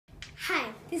Hi,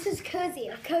 this is Cosi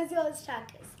of Cosi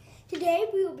Tacos. Today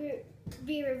we will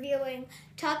be reviewing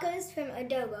tacos from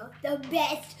Adobo, the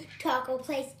best taco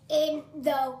place in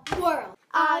the world.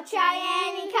 I'll try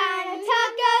any kind of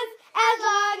tacos as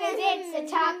long as it's a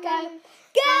taco.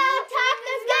 Go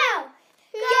tacos, go!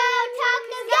 Go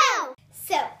tacos, go!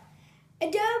 So,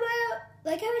 Adobo,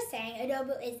 like I was saying,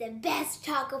 Adobo is the best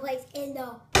taco place in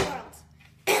the world.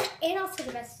 And also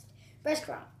the best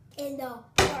restaurant in the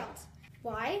world.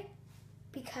 Why?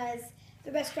 Because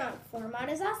the restaurant format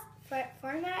is awesome,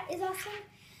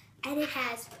 and it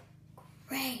has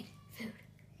great food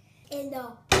in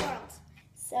the world.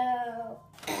 So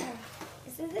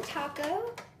this is the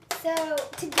taco. So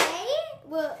today,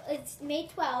 well, it's May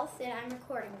 12th, and I'm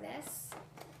recording this.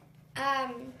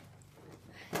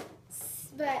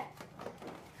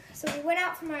 So we went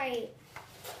out for my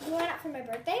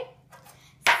birthday.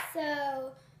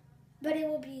 So, but it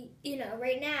will be,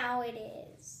 right now it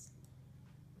is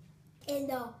in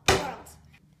the world.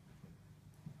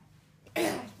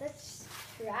 Let's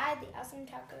try the awesome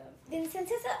taco. Then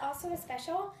since it's also a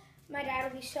special, my dad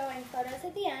will be showing photos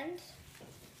at the end.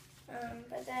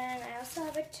 But then I also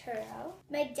have a churro.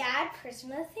 My dad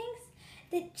personally thinks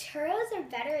that churros are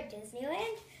better at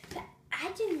Disneyland, but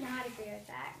I do not agree with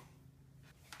that.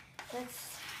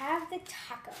 Let's have the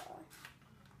taco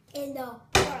in the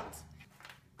world.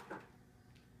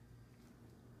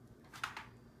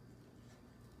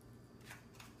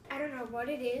 I don't know what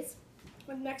it is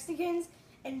with Mexicans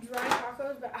and dry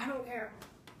tacos, but I don't care.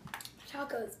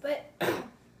 Tacos, but a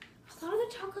lot of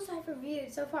the tacos I've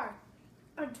reviewed so far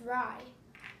are dry.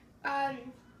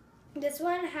 This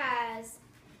one has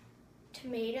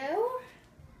tomato,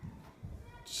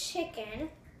 chicken,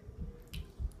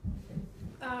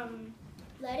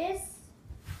 lettuce,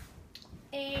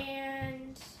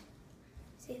 and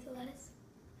see the lettuce,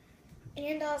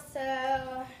 and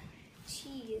also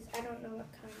cheese. I don't know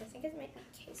what kind. I think it might be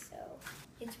queso.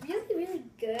 It's really, really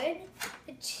good.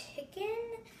 The chicken,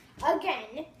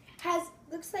 again,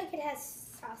 looks like it has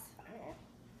sauce on it.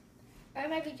 Or it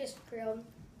might be just grilled.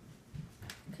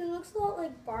 Because it looks a lot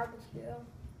like barbecue. You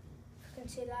can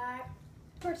see that.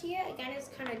 Tortilla, again, is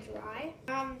kind of dry.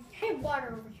 I have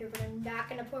water over here, but I'm not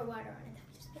going to pour water on it. That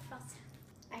would just make false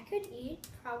sound. I could eat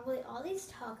probably all these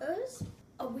tacos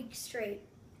a week straight.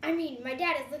 I mean, my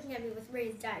dad is looking at me with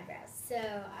raised eyebrows, so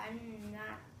I'm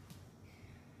not.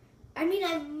 I mean,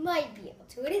 I might be able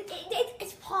to.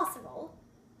 It's possible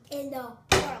in the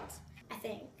world, I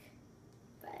think.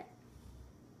 But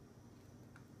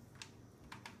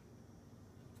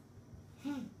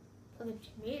for the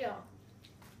tomato.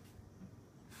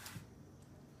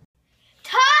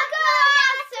 Taco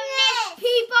awesomeness,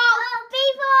 people!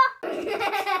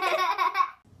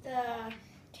 The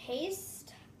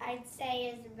taste, I'd say,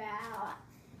 is about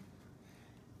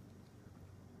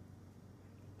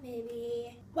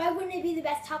maybe, why wouldn't it be the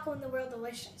best taco in the world?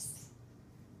 Delicious.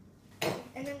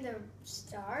 And then the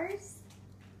stars,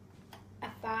 a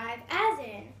 5, as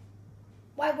in,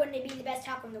 why wouldn't it be the best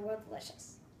taco in the world?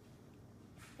 Delicious.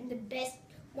 And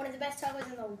one of the best tacos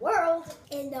in the world.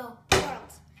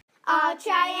 I'll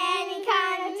try any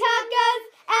kind of tacos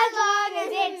as long as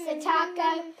it's a taco.